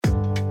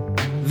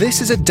This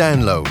is a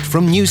download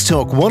from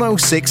Newstalk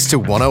 106 to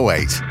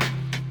 108.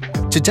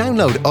 To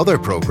download other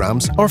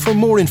programmes or for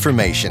more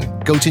information,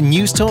 go to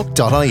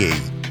newstalk.ie.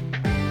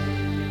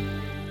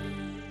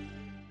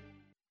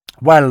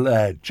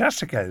 Well,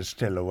 Jessica is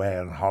still away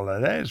on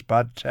holidays,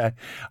 but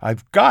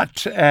I've got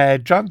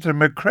Jonathan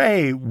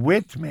McCrea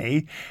with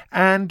me,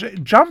 and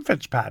John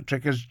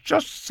Fitzpatrick has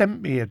just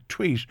sent me a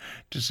tweet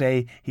to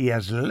say he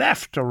has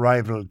left a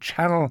rival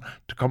channel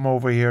to come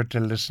over here to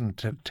listen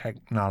to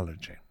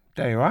technology.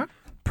 There you are.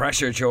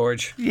 Pressure,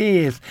 George.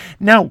 Yes.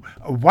 Now,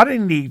 what I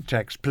need to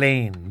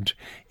explain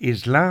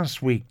is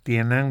last week the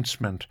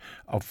announcement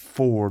of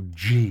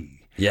 4G.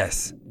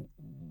 Yes.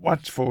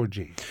 What's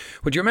 4G?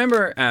 Would you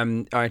remember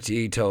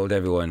RTE told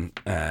everyone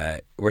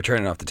we're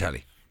turning off the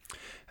telly?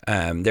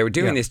 They were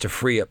doing this to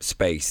free up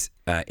space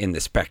in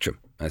the spectrum.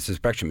 So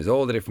spectrum is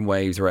all the different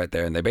waves are out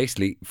there, and they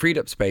basically freed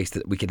up space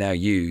that we can now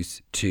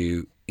use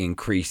to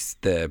increase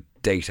the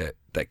data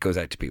that goes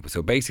out to people.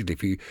 So basically,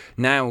 if you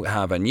now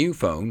have a new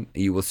phone,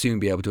 you will soon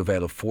be able to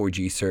avail of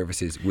 4G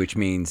services, which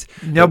means...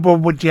 No, but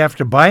would you have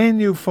to buy a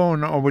new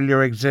phone, or will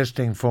your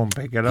existing phone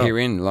pick it up?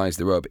 Herein lies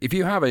the rub. If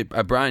you have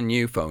a brand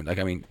new phone,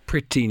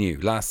 pretty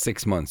new, last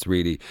 6 months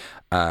really...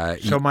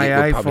 so my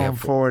iPhone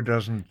 4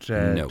 doesn't do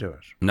it?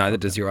 Neither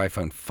does your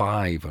iPhone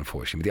 5,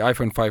 unfortunately. But the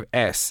iPhone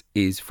 5S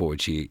is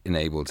 4G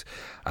enabled.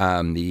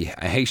 The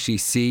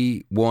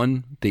HTC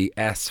One, the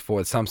S for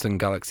the Samsung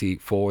Galaxy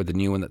 4, the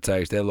new one that's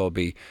out, they'll all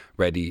be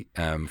ready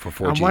for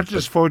 4G. And what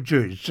does 4G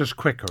do? It's just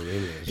quicker,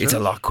 really, It's a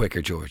lot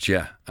quicker, George,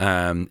 yeah.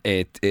 But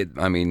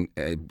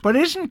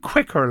isn't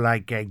quicker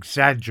like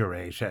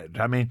exaggerated?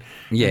 I mean,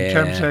 yeah. In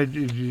terms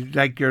of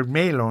like your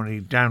mail only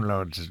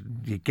downloads,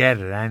 you get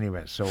it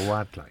anyway, so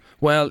what like?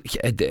 Well,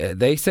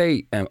 they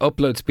say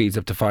upload speeds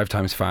up to 5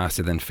 times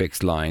faster than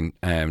fixed line,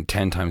 10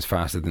 times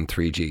faster than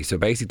 3G. So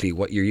basically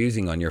what you're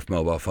using on your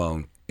mobile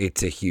phone,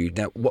 it's a huge...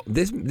 Now,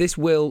 this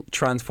will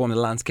transform the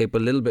landscape a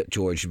little bit,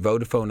 George.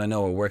 Vodafone, I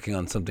know, are working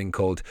on something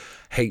called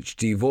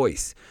HD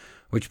Voice,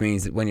 which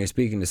means that when you're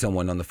speaking to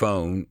someone on the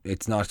phone,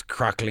 it's not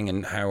crackling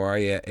and how are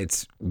you?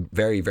 It's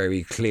very,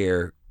 very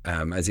clear,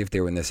 as if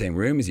they were in the same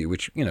room as you,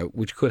 which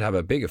could have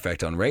a big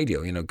effect on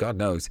radio. God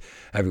knows,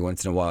 every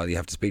once in a while you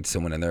have to speak to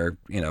someone and they're,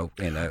 in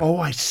a... Oh,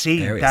 I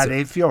see. area. That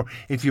so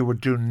if you were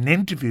doing an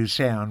interview,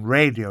 say, on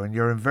radio, and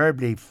you're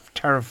invariably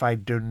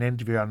terrified doing an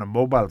interview on a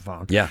mobile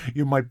phone,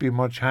 you might be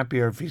much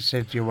happier if he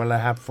said to you, well, I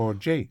have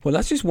 4G. Well,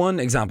 that's just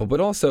one example, but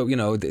also,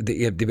 to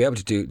be able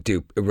to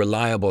do a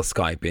reliable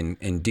Skype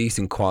in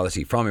decent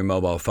quality from your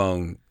mobile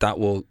phone, that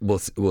will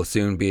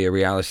soon be a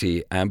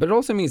reality. But it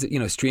also means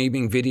that,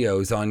 streaming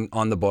videos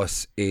on the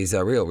bus is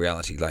a real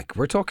reality. Like,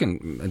 we're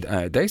talking,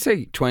 they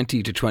say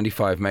 20 to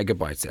 25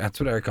 megabytes. That's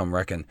what Eircom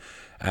reckon.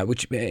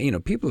 Which,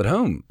 people at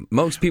home,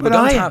 most people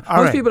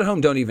people at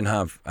home don't even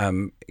have,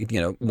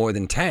 more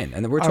than 10.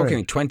 And we're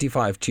talking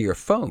 25 to your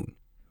phone.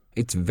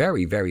 It's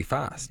very, very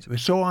fast.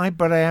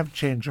 But I have to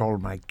change all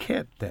my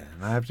kit then.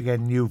 I have to get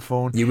a new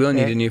phone. You will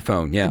need a new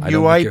phone, yeah.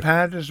 New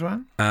iPad as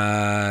well?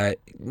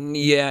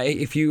 Yeah,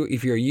 if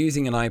you're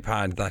using an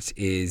iPad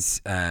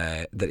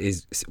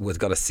was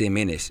got a SIM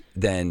in it,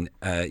 then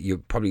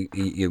you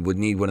would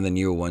need one of the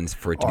newer ones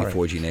for it to be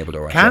 4G enabled.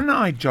 All right.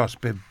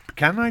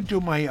 Can I do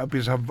my,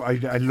 because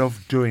I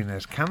love doing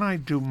this, can I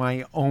do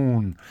my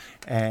own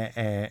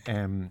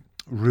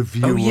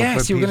review? Oh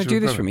yes, you were going to do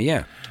this equipment for me,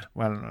 yeah.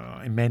 Well,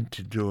 I meant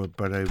to do it,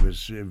 but I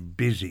was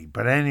busy.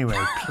 But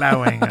anyway,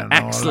 ploughing and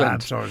all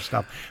that sort of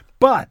stuff.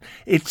 But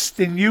it's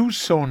the new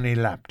Sony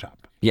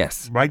laptop.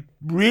 Yes. Right?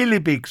 Really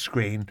big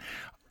screen.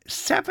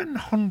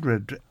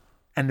 700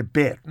 and a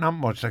bit, not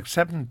much, like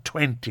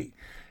 720.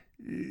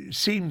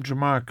 Seemed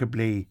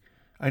remarkably...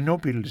 I know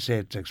people say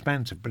it's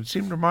expensive, but it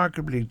seemed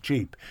remarkably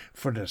cheap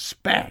for the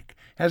spec.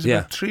 It has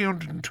about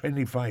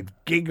 325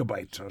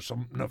 gigabytes or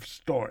something of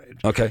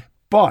storage. Okay.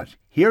 But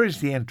here is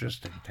the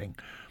interesting thing.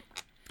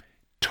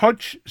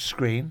 Touch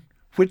screen,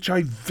 which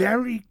I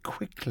very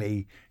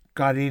quickly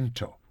got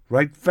into,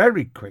 right?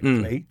 Very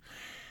quickly.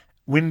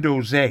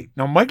 Windows 8.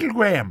 Now, Michael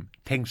Graham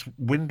thinks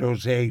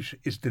Windows 8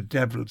 is the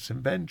devil's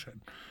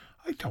invention.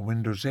 I thought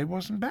Windows 8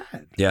 wasn't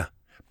bad. Yeah.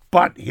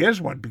 But here's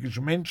one, because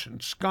you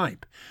mentioned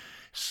Skype.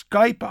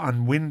 Skype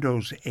on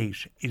Windows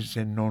 8 is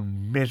an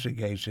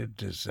unmitigated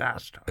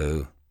disaster.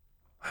 Oh.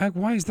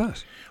 Why is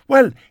that?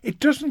 Well, it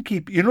doesn't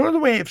keep... You know the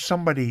way if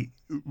somebody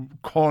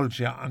calls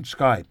you on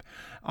Skype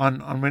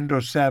on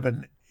Windows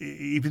 7,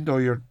 even though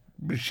your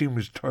machine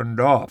was turned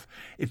off,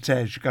 it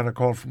says you got a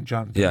call from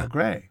Jonathan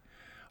McCrea.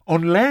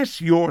 Unless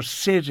you're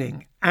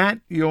sitting at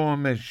your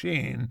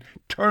machine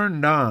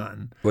turned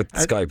on... With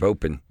Skype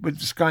open. With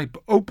Skype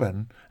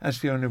open, that's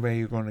the only way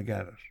you're going to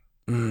get it.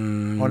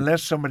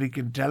 Unless somebody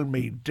can tell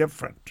me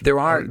different. There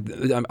are...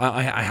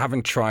 I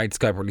haven't tried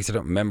Skype, or at least I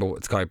don't remember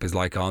what Skype is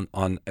like on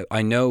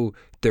I know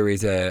there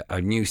is a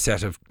new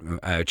set of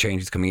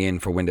changes coming in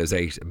for Windows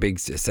 8, a big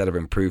set of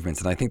improvements,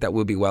 and I think that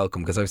will be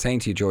welcome, because I was saying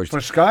to you, George... For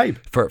Skype?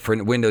 For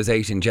Windows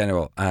 8 in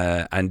general.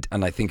 And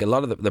I think a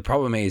lot of the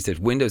problem is that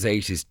Windows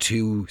 8 is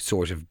two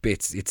sort of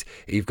bits.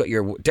 You've got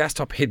your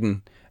desktop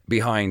hidden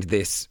behind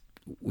this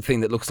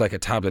thing that looks like a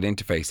tablet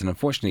interface, and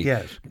unfortunately,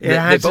 Yes. It they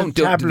has a both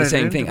do the tablet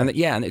same thing.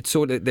 interface. And it's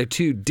sort of they're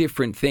two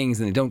different things,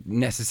 and they don't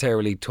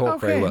necessarily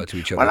talk very well to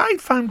each other. Well, I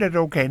found it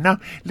okay. Now,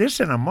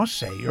 listen, I must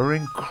say, you're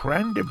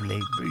incredibly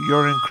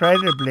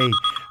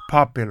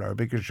popular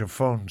because your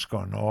phone's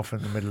gone off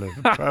in the middle of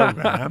the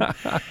program.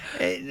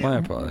 My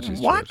apologies,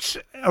 George. What's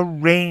a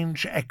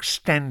range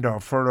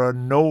extender for a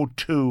No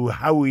 2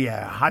 Howie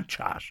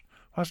Hotshot?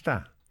 What's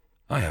that?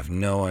 I have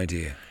no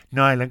idea.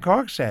 Niall in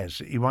Cork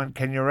says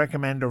can you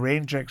recommend a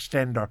range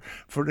extender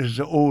for his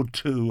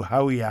O2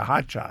 Howie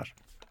Hotshot?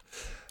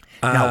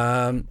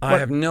 I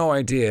have no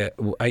idea.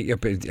 The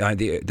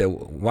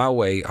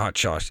Huawei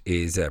Hotshot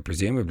is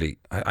presumably.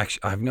 I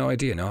have no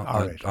idea. No,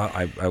 All right.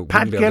 I wouldn't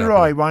Pat be able to help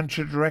Gilroy you. wants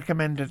you to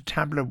recommend a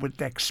tablet with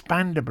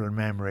expandable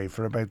memory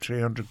for about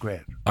 300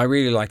 quid. I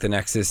really like the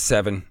Nexus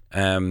 7.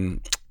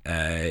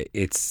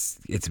 It's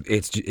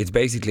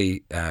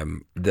basically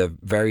the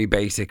very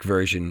basic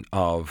version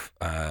of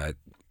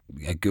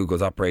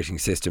Google's operating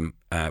system.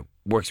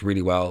 Works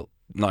really well.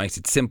 Nice.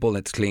 It's simple.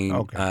 It's clean.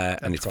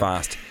 And it's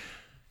fast.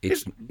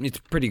 It's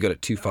pretty good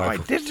at 2.5.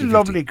 Right, this is a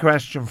lovely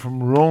question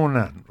from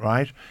Ronan,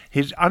 right?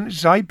 On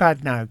his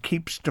iPad now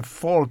keeps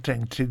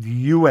defaulting to the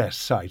US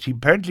site. He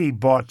apparently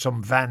bought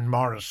some Van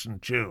Morrison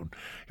tune.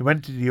 He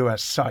went to the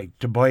US site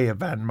to buy a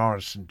Van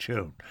Morrison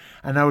tune.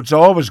 And now it's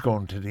always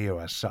going to the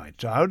US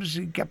site. So how does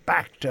he get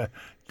back to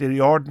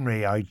the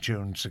ordinary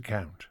iTunes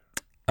account?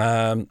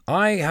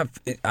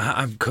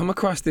 I've come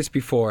across this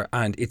before,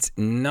 and it's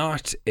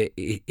not. It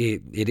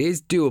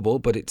is doable,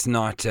 but it's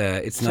not.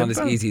 It's not as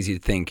easy as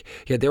you'd think.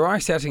 Yeah, there are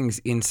settings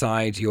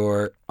inside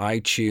your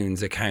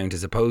iTunes account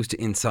as opposed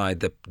to inside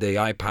the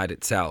iPad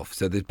itself.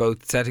 So there's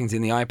both settings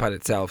in the iPad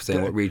itself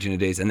saying what region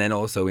it is, and then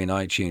also in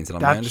iTunes.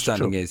 And my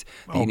understanding is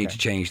that you need to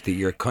change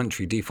your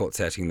country default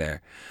setting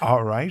there.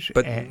 All right.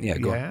 But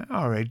go on.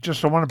 All right.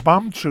 Just I want to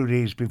bomb through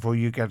these before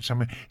you get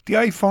some. The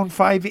iPhone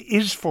 5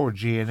 is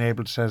 4G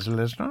enabled, says a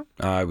listener.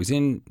 I was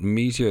in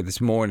Meteor this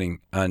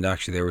morning, and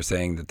actually they were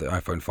saying that the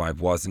iPhone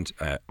 5 wasn't.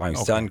 I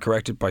stand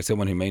corrected by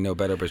someone who may know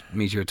better, but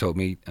Meteor told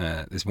me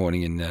this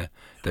morning in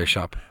their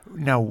shop.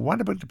 Now,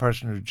 what about the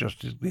person who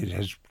just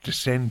has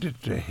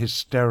descended to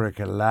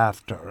hysterical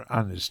laughter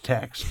on his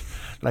text?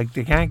 Like,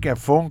 they can't get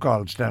phone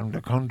calls down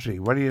the country.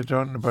 What are you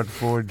talking about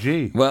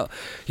 4G? Well,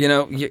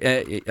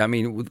 I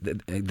mean,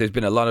 there's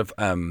been a lot of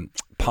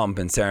pomp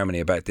and ceremony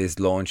about this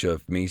launch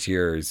of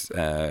Meteor's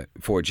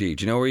 4G.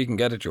 Do you know where you can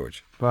get it,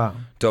 George? Wow.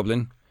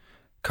 Dublin,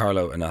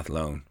 Carlow and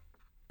Athlone.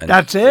 And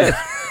that's it?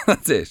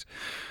 That's it.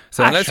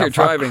 So unless you're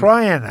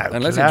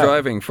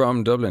driving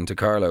from Dublin to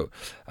Carlow,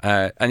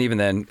 and even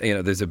then,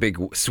 there's a big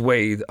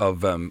swathe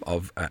of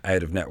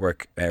out of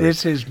network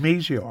areas. This is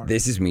Meteor.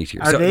 This is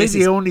Meteor. Are they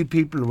the only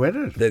people with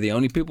it? They're the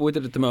only people with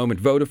it at the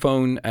moment.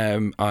 Vodafone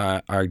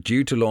are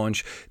due to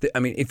launch. I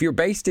mean, if you're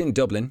based in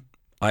Dublin,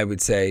 I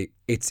would say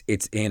it's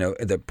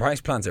the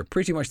price plans are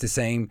pretty much the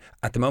same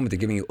at the moment. They're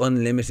giving you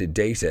unlimited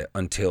data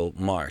until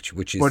March,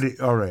 which is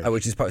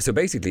so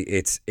basically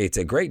it's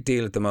a great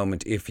deal at the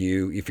moment if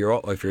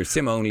you're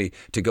SIM only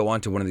to go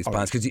onto one of these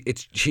plans because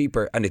it's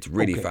cheaper and it's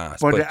really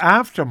fast. But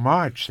after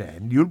March,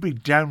 then you'll be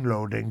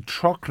downloading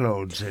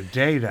truckloads of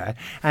data,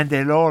 and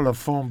they'll all have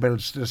phone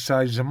bills the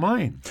size of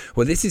mine.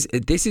 Well, this is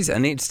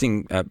an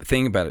interesting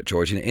thing about it,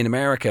 George. In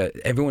America,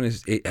 everyone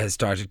has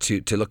started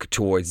to look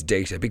towards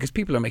data because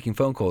people are making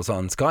phone calls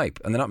on Skype.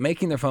 And they're not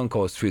making their phone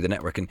calls through the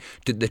network. And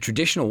the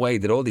traditional way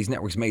that all these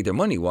networks made their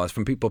money was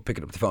from people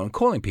picking up the phone and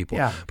calling people.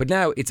 Yeah. But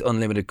now it's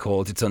unlimited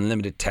calls, it's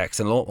unlimited text,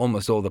 and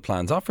almost all the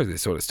plans offer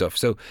this sort of stuff.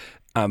 So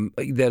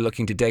they're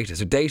looking to data.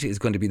 So data is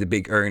going to be the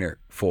big earner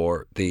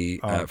for the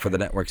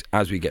networks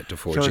as we get to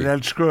 4G. So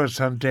they'll screw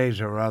us on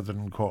data rather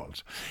than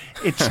calls.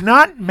 It's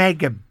not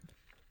megabyte.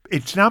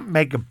 It's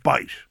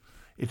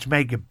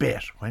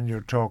megabit when you're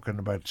talking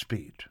about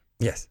speed.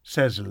 Yes.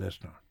 Says a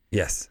listener.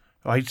 Yes.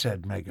 I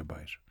said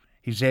megabyte.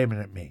 He's aiming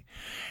at me.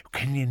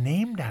 Can you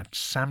name that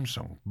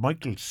Samsung?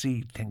 Michael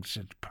C. thinks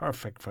it's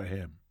perfect for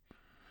him.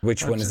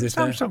 Which one is this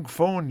now? Samsung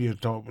phone you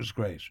thought was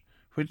great.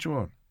 Which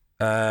one?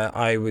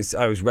 I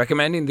was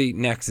recommending the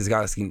Nexus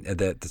Galaxy,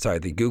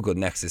 the Google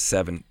Nexus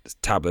 7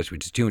 tablet,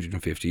 which is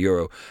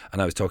 €250, and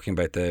I was talking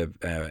about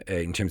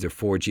in terms of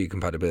 4G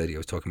compatibility. I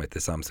was talking about the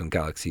Samsung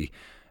Galaxy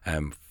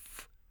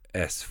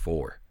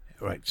S4.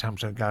 Right,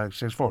 Samsung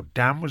Galaxy S4.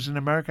 Dan was in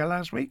America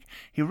last week.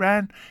 He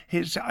ran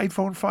his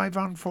iPhone 5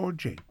 on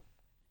 4G.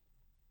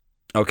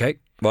 Okay.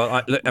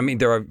 Well, I mean,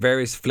 there are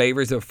various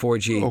flavors of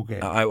 4G. Okay.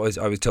 I was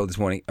told this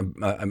morning.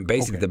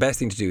 Basically, the best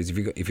thing to do is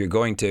if you're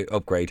going to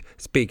upgrade,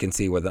 speak and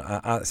see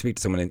speak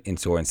to someone in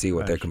store and see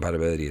what their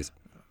compatibility is.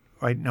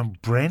 Right now,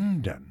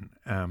 Brendan,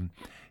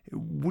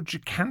 would you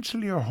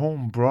cancel your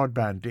home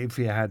broadband if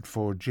you had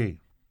 4G?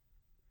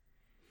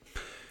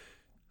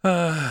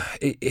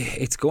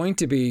 It's going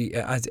to be,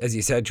 as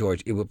you said,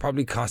 George. It will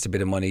probably cost a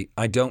bit of money.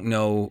 I don't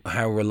know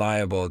how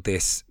reliable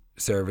this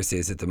service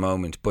is at the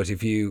moment, but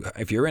if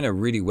you're in a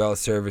really well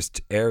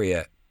serviced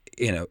area,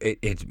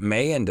 it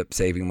may end up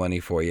saving money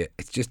for you.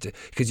 It's just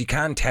because you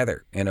can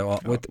tether.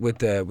 With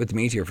the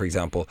Meteor, for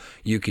example,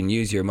 you can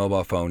use your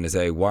mobile phone as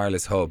a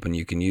wireless hub, and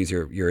you can use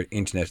your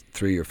internet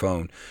through your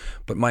phone.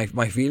 But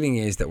my feeling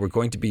is that we're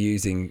going to be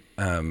using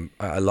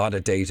a lot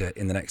of data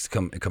in the next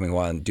coming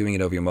while, and doing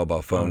it over your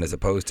mobile phone as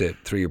opposed to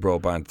through your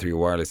broadband, through your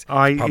wireless.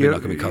 Probably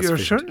not going to be cost You're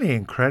efficient. certainly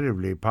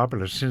incredibly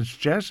popular. Since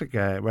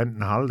Jessica went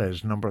on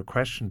holidays, the number of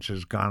questions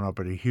has gone up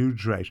at a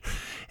huge rate.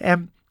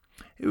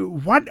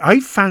 What I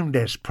found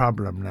this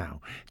problem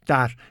now,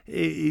 that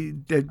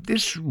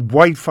this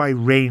Wi-Fi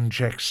range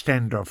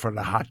extender for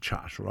the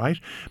hotshot, right?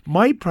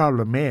 My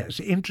problem is,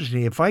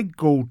 interestingly, if I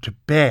go to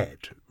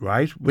bed,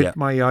 right, with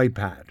my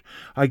iPad,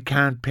 I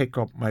can't pick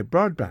up my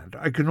broadband.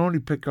 I can only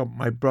pick up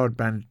my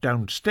broadband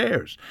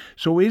downstairs.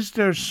 So is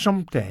there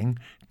something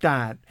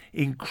that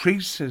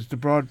increases the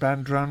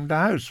broadband around the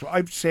house?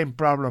 I've the same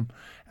problem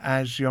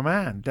as your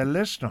man, the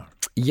listener.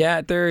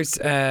 Yeah, there's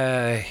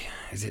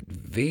is it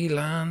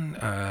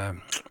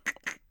VLAN?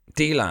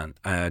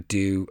 DLAN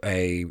do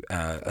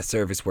a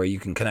service where you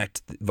can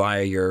connect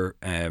via your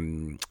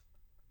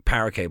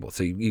power cable.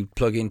 So you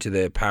plug into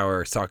the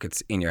power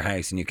sockets in your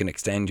house, and you can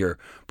extend your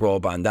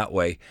broadband that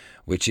way,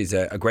 which is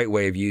a great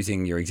way of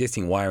using your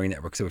existing wiring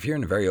network. So if you're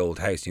in a very old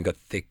house and you've got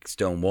thick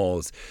stone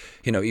walls,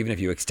 even if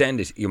you extend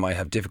it, you might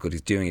have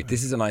difficulties doing it.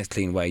 This is a nice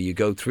clean way. You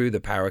go through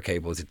the power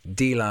cables.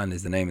 DLAN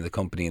is the name of the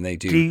company, and they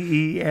do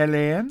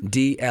DELAN?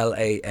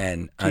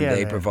 DLAN, and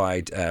they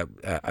provide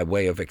a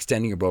way of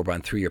extending your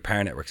broadband through your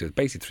power network. So it's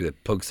basically through the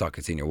plug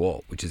sockets in your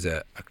wall, which is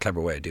a clever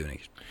way of doing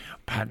it.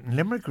 Pat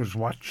Limerick was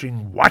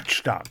watching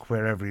Watchdog,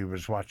 wherever he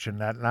was watching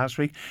that last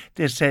week.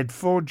 They said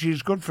 4G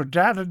is good for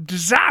data,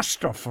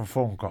 disaster for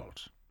phone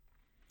calls.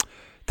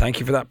 Thank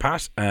you for that,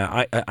 Pat.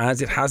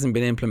 As it hasn't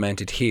been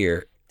implemented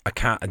here,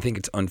 I think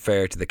it's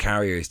unfair to the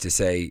carriers to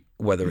say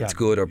whether it's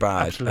good or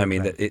bad. Absolutely. I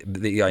mean,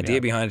 the idea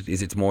behind it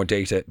is it's more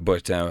data,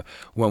 but and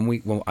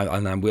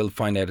we'll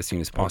find out as soon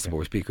as possible.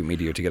 We'll speak with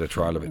Meteor to get a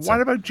trial of it. What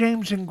about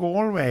James in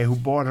Galway, who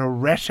bought a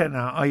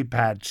Retina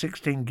iPad,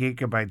 16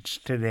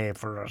 gigabytes today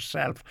for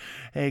herself?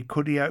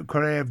 Could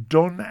I have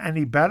done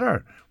any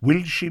better?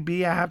 Will she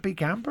be a happy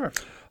camper?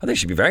 I think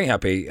she'd be very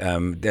happy.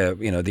 The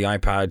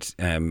iPad,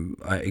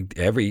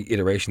 every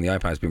iteration of the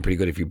iPad has been pretty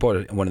good. If you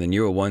bought one of the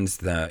newer ones,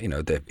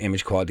 the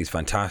image quality is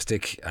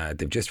fantastic.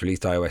 They've just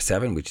released iOS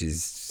 7, which is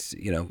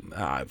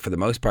for the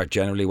most part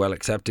generally well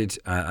accepted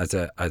as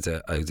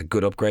a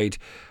good upgrade.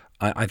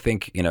 I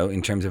think,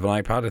 in terms of an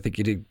iPad, I think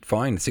you did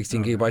fine.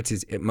 16 gigabytes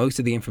is most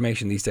of the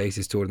information these days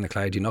is stored in the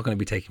cloud. You're not going to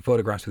be taking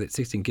photographs with it.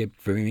 16 gig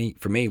for me,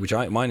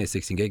 mine is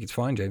 16 gig. It's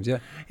fine, James. Yeah.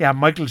 Yeah,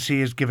 Michael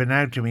C has given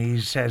out to me.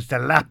 He says the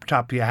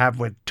laptop you have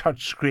with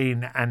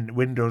touchscreen and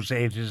Windows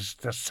 8 is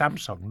the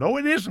Samsung. No,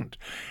 it isn't.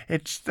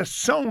 It's the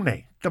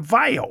Sony, the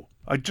Vaio.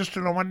 I just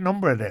don't know what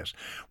number it is.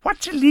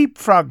 What's a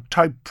Leapfrog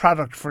type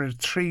product for a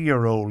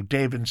 3-year-old?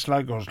 Dave in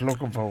Sligo's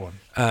looking for one.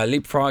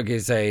 Leapfrog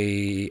is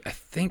I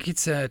think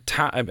it's a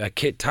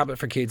tablet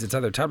for kids. It's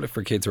either a tablet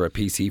for kids or a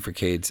PC for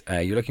kids.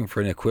 You're looking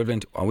for an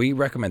equivalent. We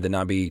recommend the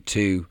Nabi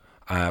 2,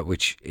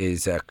 which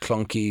is a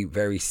clunky,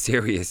 very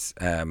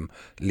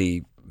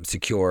seriously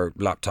secure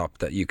laptop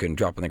that you can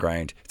drop on the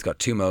ground. It's got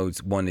 2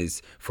 modes. One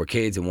is for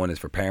kids and one is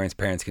for parents.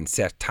 Parents can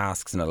set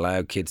tasks and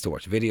allow kids to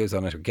watch videos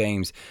on it or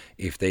games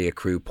if they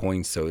accrue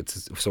points. So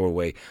it's a sort of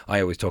way,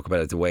 I always talk about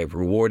it as a way of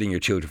rewarding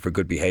your children for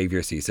good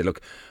behaviour. So you say,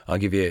 look, I'll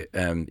give you,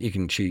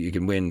 you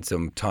can win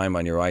some time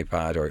on your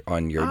iPad or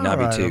on your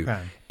Navi 2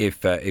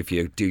 if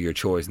you do your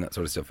chores and that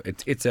sort of stuff.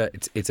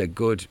 It's a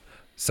good,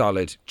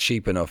 solid,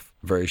 cheap enough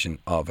version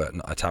of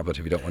a tablet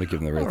if you don't want to give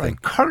them the real thing.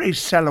 Curry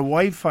sell a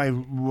Wi-Fi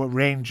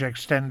range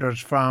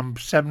extenders from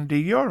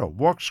 €70.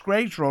 Works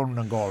great, Ronan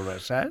and Galway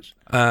says.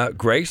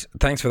 Great.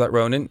 Thanks for that,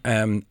 Ronan.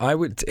 I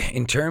would,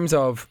 in terms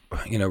of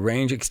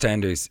range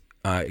extenders,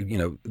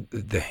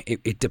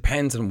 it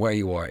depends on where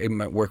you are. It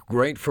might work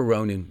great for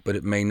Ronan, but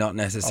it may not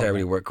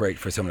necessarily work great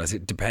for someone else.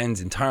 It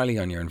depends entirely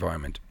on your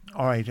environment.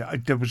 All right.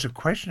 There was a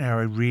question here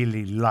I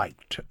really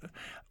liked.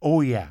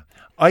 Oh, yeah.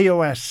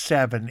 iOS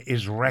 7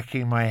 is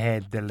wrecking my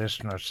head, the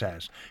listener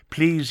says.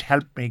 Please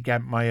help me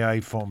get my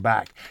iPhone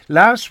back.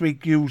 Last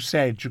week you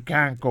said you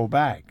can't go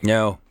back.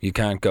 No, you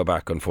can't go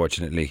back,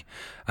 unfortunately.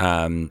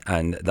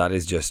 And that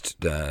is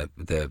just the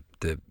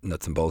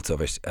nuts and bolts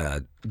of it.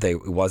 You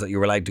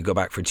were allowed to go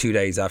back for 2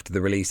 days after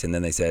the release, and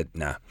then they said,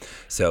 nah.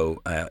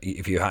 So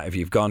if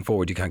you've gone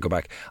forward, you can't go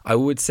back. I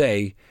would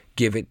say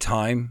give it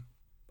time.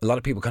 A lot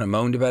of people kind of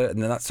moaned about it,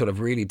 and then that sort of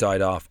really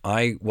died off.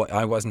 I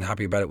wasn't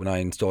happy about it when I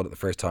installed it the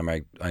first time.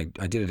 I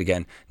did it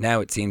again.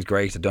 Now it seems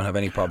great. I don't have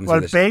any problems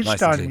with it. Well,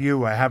 based on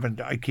you,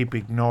 I keep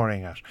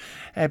ignoring it.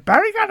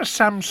 Barry got a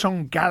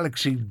Samsung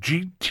Galaxy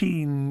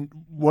GT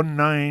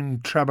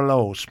 1900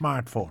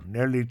 smartphone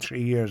nearly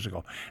 3 years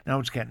ago.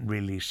 Now it's getting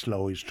really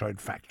slow. He's tried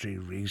factory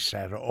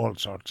reset, all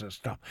sorts of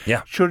stuff.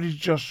 Yeah. Should he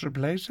just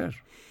replace it?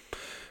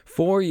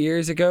 4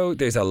 years ago,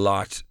 there's a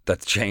lot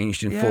that's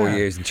changed in 4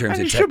 years in terms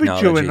and of should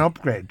technology. be due an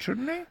upgrade,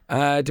 shouldn't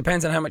it?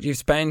 Depends on how much you've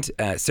spent.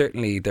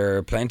 Certainly, there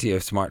are plenty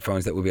of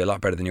smartphones that will be a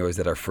lot better than yours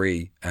that are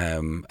free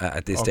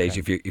at this stage.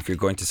 If you're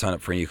going to sign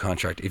up for a new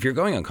contract, if you're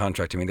going on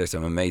contract, I mean, there's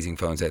some amazing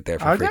phones out there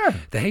for free. There?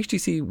 The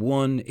HTC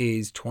One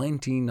is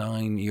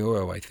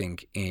 €29, I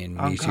think, in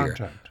this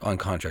year on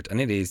contract, and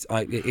it is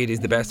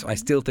the best. I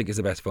still think it's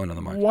the best phone on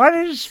the market. What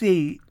is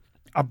the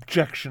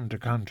objection to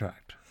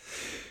contract?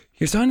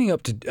 You're signing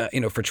up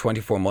to, for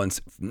 24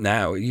 months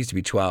now. It used to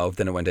be 12,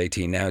 then it went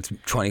 18. Now it's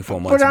 24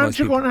 months. But aren't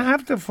you going to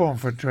have the phone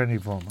for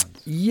 24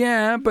 months?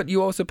 Yeah, but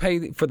you also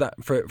pay for that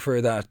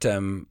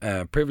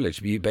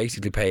privilege. You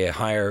basically pay a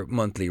higher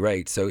monthly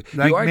rate, so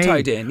like you are me.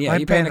 tied in. Yeah,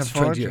 I'm you pay an paying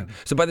extra a 20 fortune.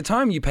 So by the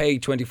time you pay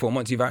 24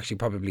 months, you've actually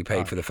probably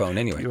paid for the phone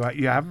anyway.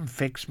 You haven't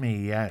fixed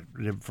me yet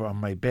on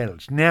my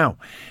bills. Now,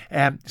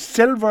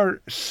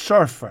 Silver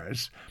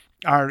Surfers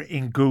are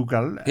in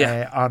Google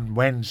on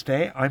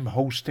Wednesday. I'm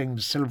hosting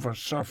the Silver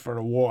Surfer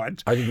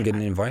Awards. I didn't get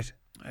an invite.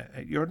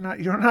 You're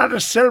not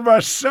a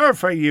silver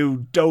surfer,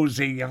 you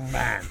dozy young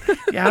man.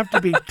 You have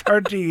to be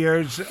 30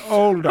 years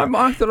older.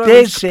 I thought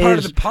I was part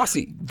of the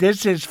posse.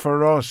 This is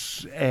for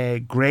us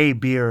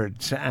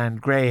greybeards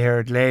and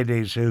grey-haired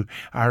ladies who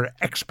are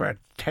expert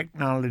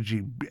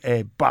technology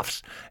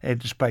buffs,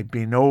 despite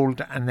being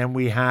old. And then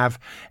we have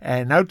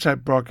an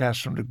outside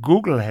broadcast from the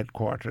Google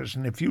headquarters.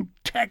 And if you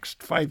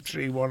text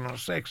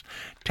 53106,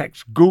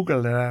 text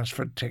Google and ask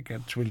for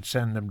tickets, we'll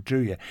send them to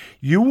you.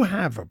 You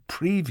have a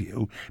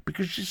preview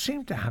because you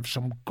seem to have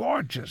some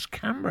gorgeous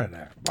camera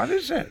there. What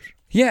is it?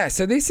 Yeah,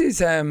 so this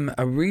is a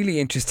really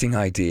interesting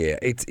idea.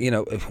 It's,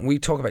 we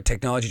talk about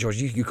technology, George.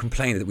 You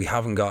complain that we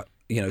haven't got,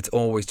 it's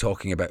always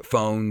talking about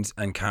phones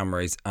and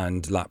cameras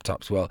and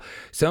laptops. Well,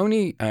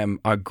 Sony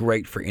are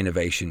great for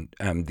innovation.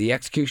 The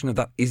execution of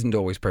that isn't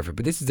always perfect,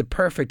 but this is a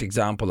perfect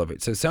example of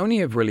it. So Sony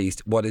have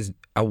released what is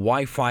a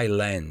Wi-Fi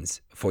lens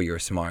for your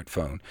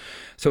smartphone.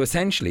 So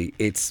essentially,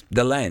 it's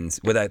the lens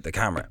without the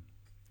camera.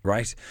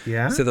 Right?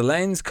 Yeah. So the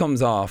lens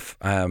comes off.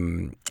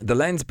 The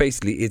lens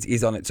basically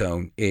is on its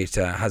own. It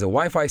has a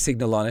Wi-Fi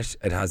signal on it.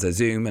 It has a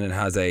zoom and it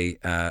has a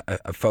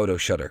photo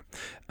shutter.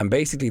 And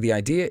basically the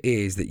idea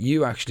is that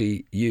you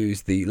actually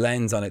use the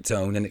lens on its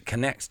own and it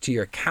connects to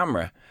your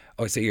camera,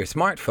 or so your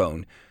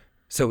smartphone,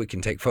 so it can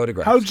take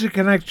photographs. How does it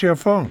connect to your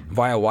phone?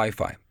 Via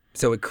Wi-Fi.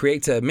 So it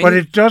creates a mini... But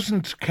it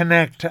doesn't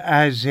connect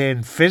as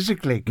in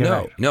physically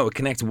connect. No, it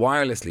connects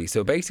wirelessly.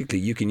 So basically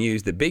you can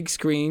use the big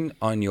screen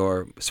on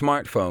your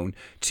smartphone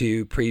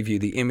to preview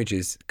the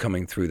images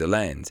coming through the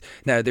lens.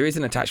 Now, there is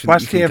an attachment...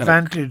 What's the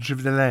advantage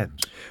of the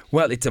lens?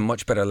 Well, it's a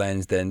much better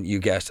lens than you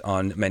get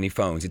on many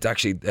phones. It's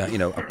actually,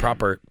 a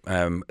proper...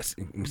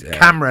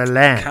 camera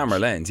lens. Camera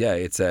lens, yeah.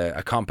 It's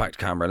a compact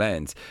camera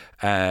lens.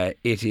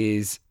 It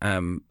is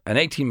an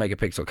 18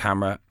 megapixel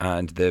camera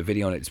and the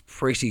video on it is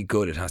pretty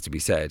good, it has to be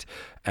said.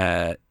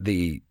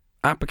 The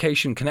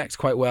application connects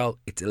quite well.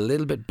 It's a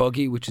little bit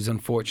buggy, which is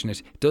unfortunate.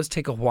 It does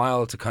take a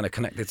while to kind of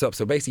connect this up.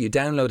 So basically you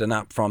download an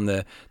app from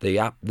the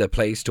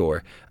Play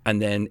Store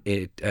and then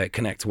it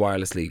connects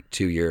wirelessly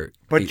to your...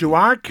 But you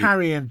are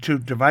carrying two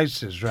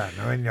devices around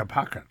or in your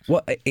pocket.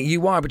 Well,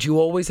 you are, but you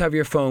always have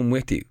your phone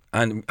with you.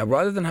 And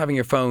rather than having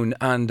your phone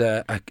and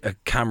a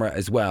camera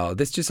as well,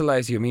 this just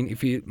allows you. In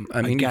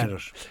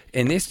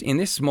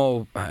this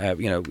small,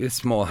 this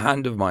small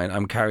hand of mine,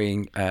 I'm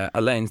carrying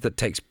a lens that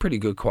takes pretty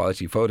good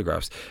quality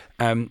photographs.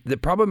 The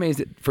problem is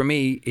that for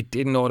me, it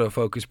didn't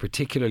autofocus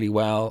particularly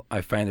well.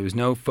 I found there was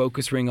no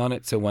focus ring on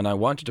it, so when I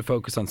wanted to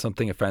focus on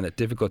something, I found that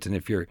difficult. And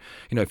if you're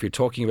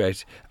talking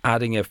about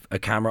adding a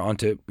camera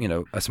onto,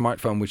 a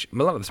smartphone, which a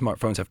lot of the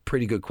smartphones have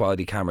pretty good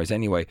quality cameras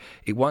anyway,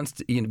 you want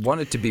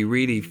it to be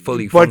really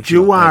fully functional. But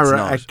you are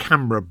a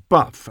camera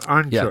buff,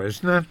 aren't you?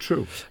 Isn't that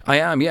true? I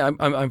am, yeah.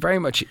 I'm very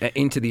much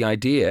into the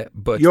idea,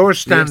 but your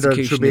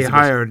standards should be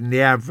higher than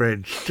the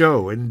average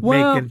Joe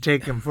in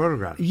taking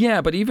photographs.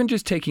 Yeah, but even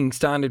just taking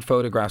standard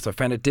photographs, I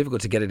found it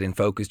difficult to get it in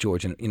focus,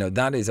 George, and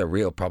that is a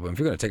real problem. If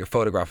you're going to take a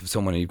photograph of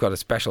someone and you've got a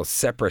special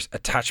separate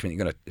attachment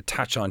you're going to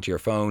attach onto your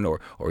phone or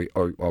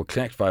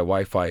connect via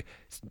Wi-Fi,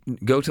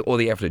 go to all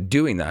the effort of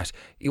doing that.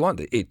 You want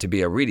it to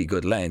be a really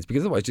good lens,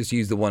 because otherwise just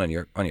use the one on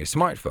your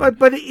smartphone.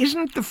 But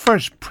isn't the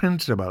first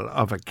principle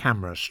of a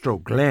camera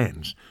stroke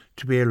lens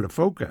to be able to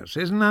focus?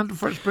 Isn't that the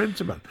first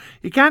principle?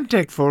 You can't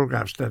take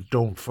photographs that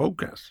don't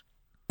focus.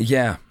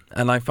 Yeah.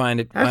 And I find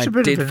it. That's a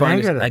bit of a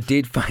negative. I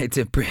did find it's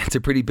a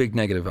pretty big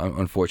negative.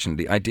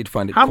 Unfortunately, I did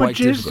find it quite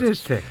difficult. How much is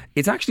this thing?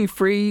 It's actually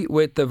free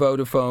with the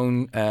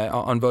Vodafone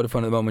on Vodafone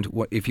at the moment.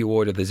 If you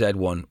order the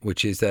Z1,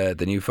 which is the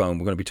new phone,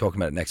 we're going to be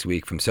talking about it next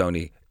week from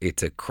Sony.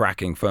 It's a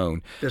cracking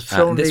phone. The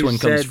Sony this one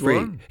comes Z1?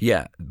 free.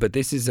 Yeah, but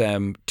this is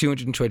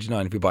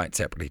 €229 if you buy it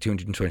separately.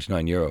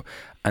 €229,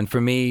 and for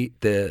me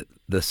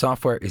the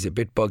software is a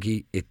bit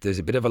buggy. There's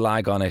a bit of a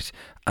lag on it,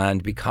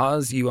 and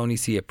because you only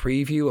see a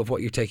preview of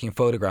what you're taking a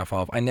photograph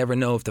of, I never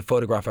know if the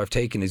photograph I've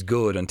taken is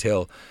good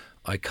until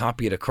I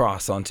copy it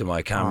across onto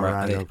my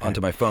camera,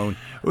 onto my phone.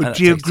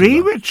 Do you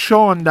agree with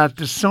Sean that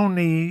the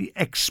Sony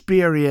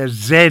Xperia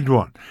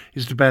Z1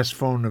 is the best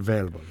phone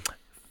available?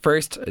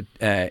 first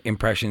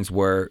impressions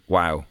were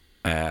wow.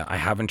 I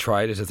haven't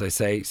tried it, as I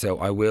say, so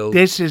I will.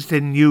 This is the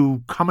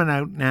new coming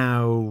out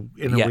now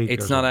in a week. Yeah,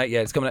 it's not out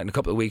yet. It's coming out in a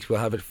couple of weeks. We'll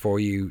have it for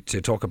you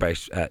to talk about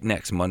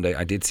next Monday.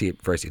 I did see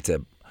it first. It's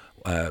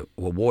a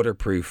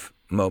waterproof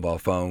mobile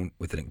phone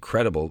with an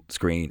incredible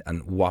screen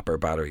and whopper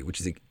battery, which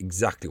is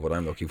exactly what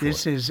I'm looking for.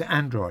 This is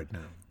Android now.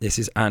 This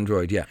is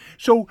Android, yeah.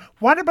 So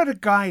what about a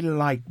guy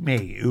like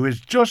me who has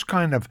just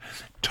kind of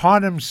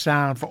taught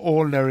himself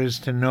all there is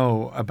to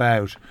know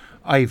about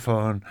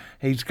iPhone?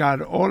 He's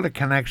got all the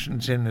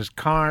connections in his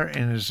car,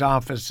 in his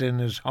office, in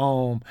his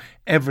home,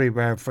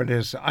 everywhere for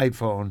this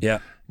iPhone. Yeah.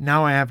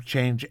 Now I have to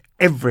change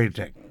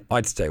everything.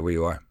 I'd stay where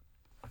you are.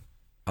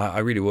 I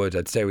really would.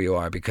 I'd stay where you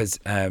are because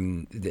the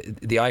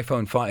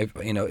iPhone 5,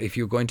 if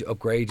you're going to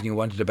upgrade and you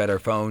wanted a better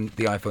phone,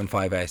 the iPhone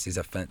 5S is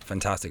a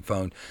fantastic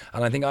phone.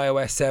 And I think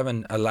iOS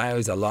 7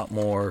 allows a lot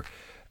more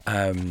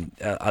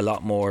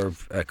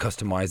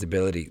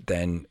customizability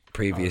than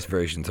previous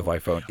versions of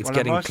iPhone. It's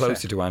getting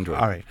closer to Android.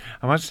 All right.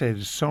 I must say the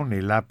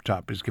Sony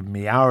laptop is giving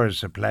me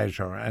hours of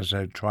pleasure as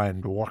I try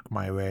and work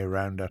my way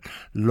around a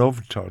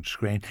love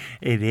touchscreen.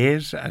 It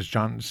is, as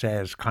John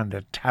says, kind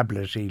of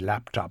tablety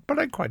laptop, but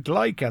I quite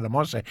like it, I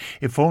must say.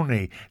 If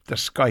only the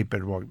Skype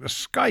had worked. The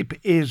Skype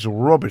is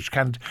rubbish.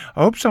 I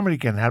hope somebody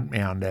can help me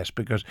on this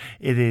because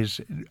it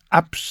is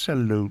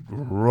absolute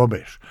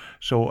rubbish.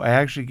 So I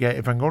actually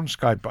if I'm going to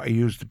Skype, I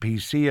use the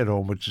PC at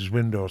home, which is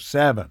Windows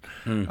 7.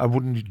 I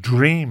wouldn't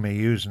dream of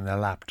using a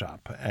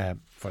laptop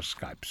for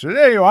Skype. So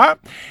there you are.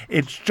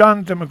 It's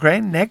Jonathan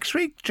McCrane. Next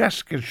week,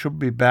 Jessica should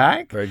be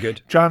back. Very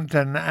good.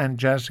 Jonathan and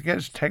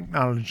Jessica's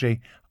technology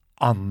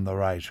on the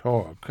right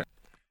hook.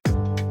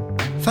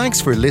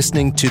 Thanks for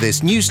listening to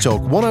this News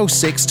Talk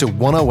 106 to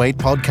 108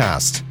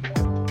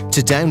 podcast.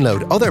 To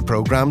download other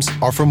programmes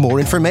or for more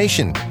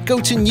information,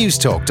 go to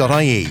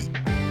newstalk.ie.